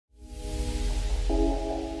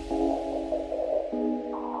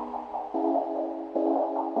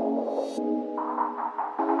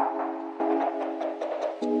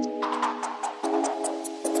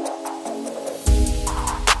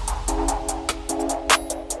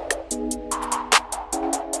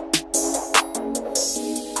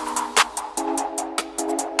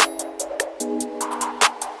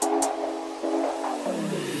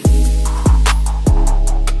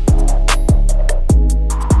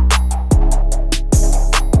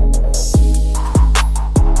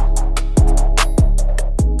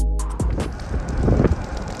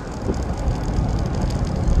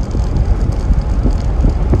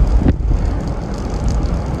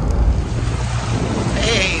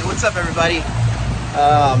What's up, everybody?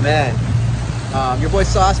 Oh man, your boy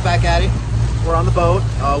Sauce back at it. We're on the boat.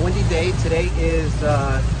 Windy day. Today is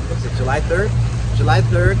what's it? July 3rd. July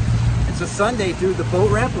 3rd. It's a Sunday, dude. The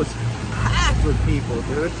boat ramp was packed with people,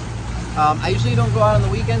 dude. I usually don't go out on the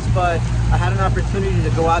weekends, but I had an opportunity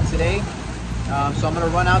to go out today. So I'm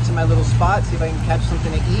gonna run out to my little spot, see if I can catch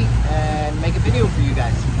something to eat, and make a video for you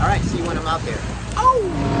guys. All right, see you when I'm out there.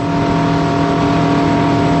 Oh!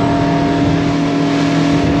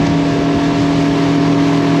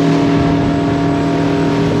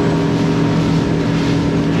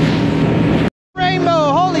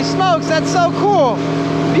 Smokes, that's so cool.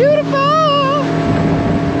 Beautiful.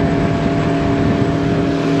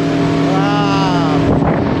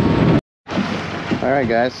 Wow. All right,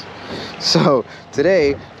 guys. So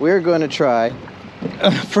today we're going to try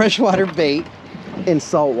freshwater bait in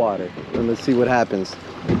salt water. And let's see what happens.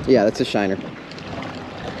 Yeah, that's a shiner.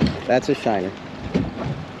 That's a shiner.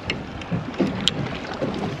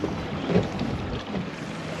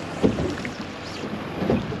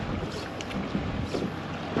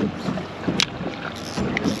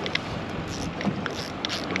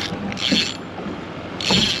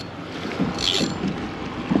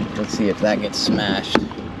 Let's see if that gets smashed.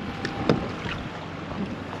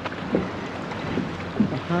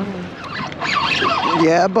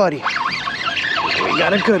 Yeah, buddy. We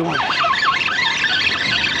got a good one.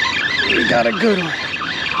 We got a good one.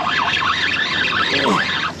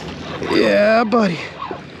 Yeah, buddy.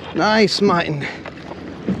 Nice, Mutton.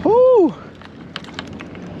 Woo!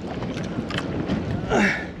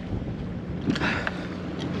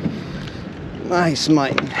 Nice,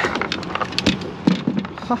 Mutton.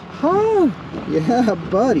 Ha! Yeah,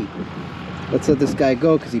 buddy. Let's let this guy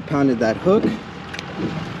go because he pounded that hook.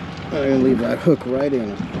 I'm gonna leave that hook right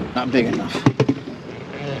in. Not big enough.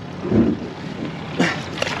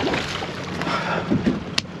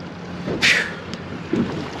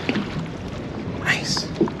 Nice.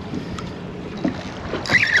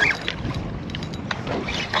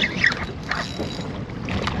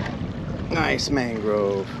 Nice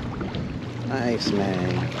mangrove. Nice,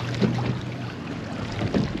 man.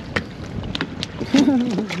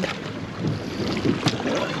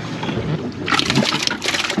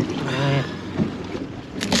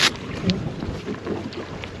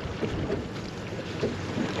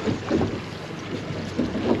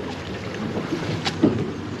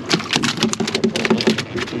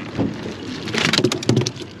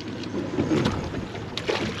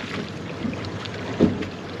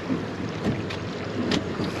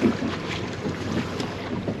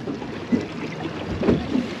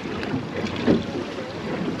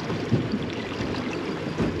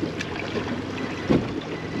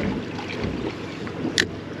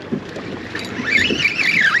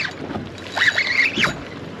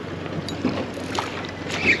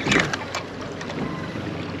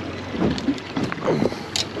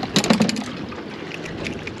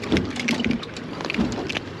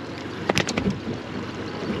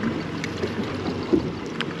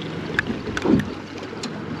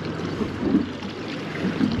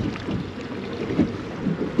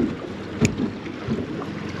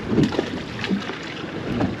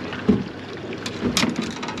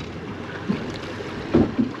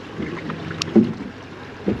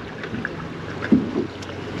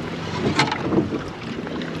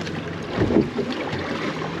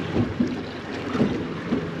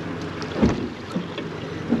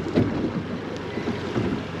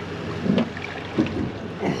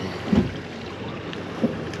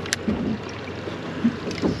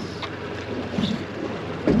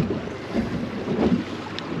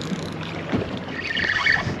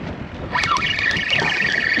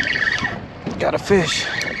 Got a fish.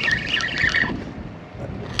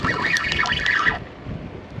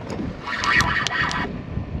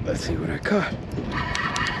 Let's see what I caught.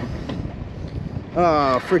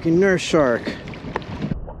 Oh, freaking nurse shark.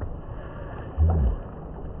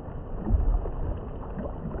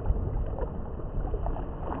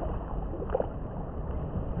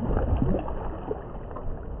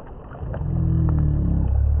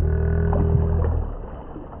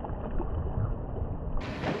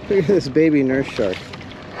 Look at this baby nurse shark.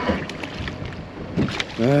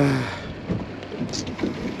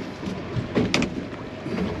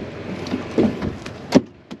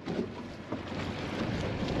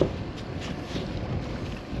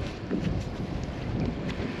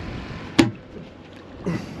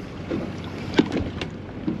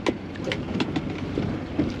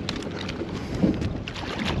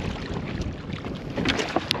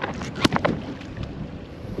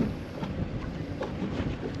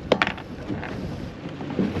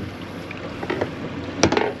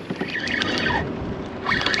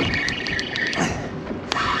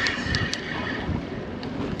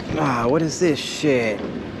 Ah, what is this shit?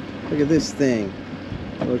 Look at this thing.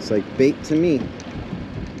 It looks like bait to me.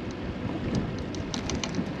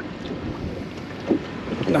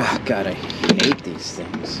 Oh God, I hate these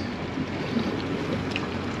things.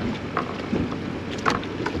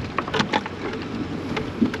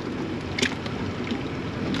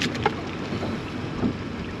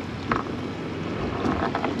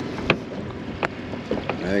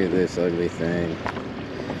 Look at this ugly thing.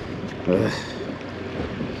 Ugh.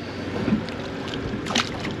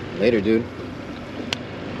 Later, dude.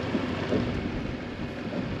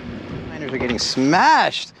 Miners are getting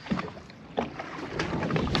smashed.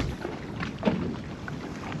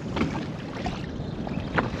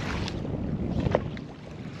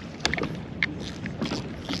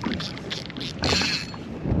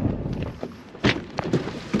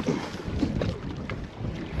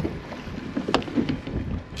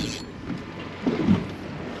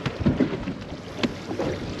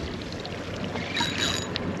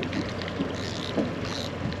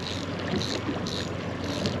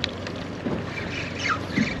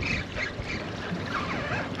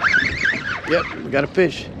 Yep, we got a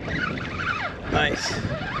fish. Nice.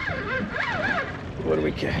 What do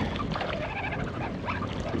we get?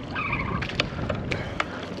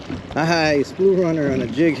 Nice, blue runner on a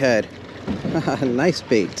jig head. Nice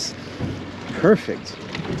baits. Perfect.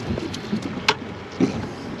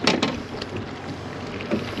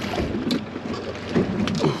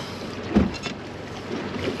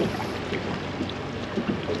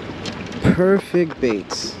 Perfect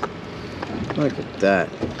baits. Look at that.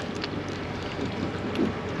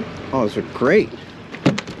 Oh, those are great.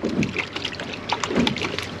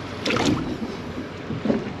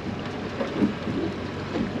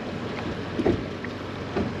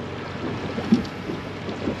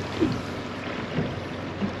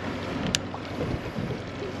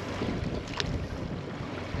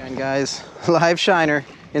 And guys, live shiner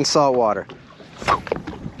in salt water.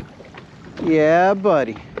 Yeah,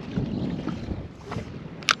 buddy.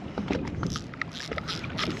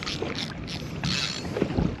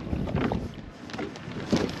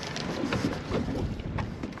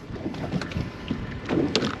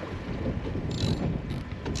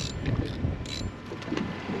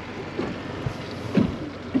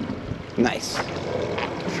 Nice.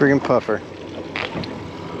 Friggin' puffer.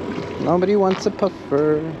 Nobody wants a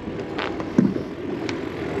puffer.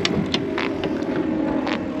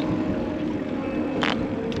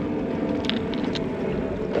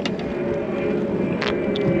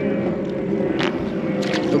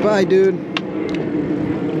 Bye-bye, dude.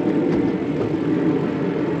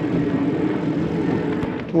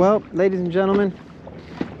 Well, ladies and gentlemen,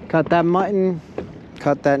 caught that mutton,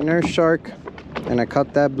 caught that nurse shark, and I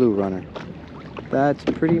caught that blue runner. That's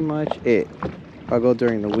pretty much it. I'll go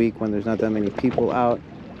during the week when there's not that many people out,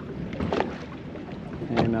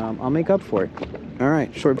 and I'll make up for it. All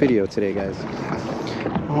right, short video today, guys.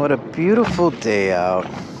 What a beautiful day out.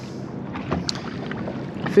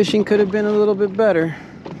 Fishing could have been a little bit better,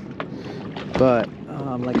 but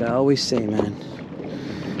like I always say, man,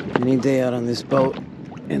 any day out on this boat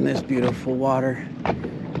in this beautiful water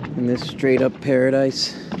in this straight up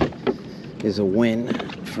paradise is a win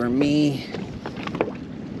for me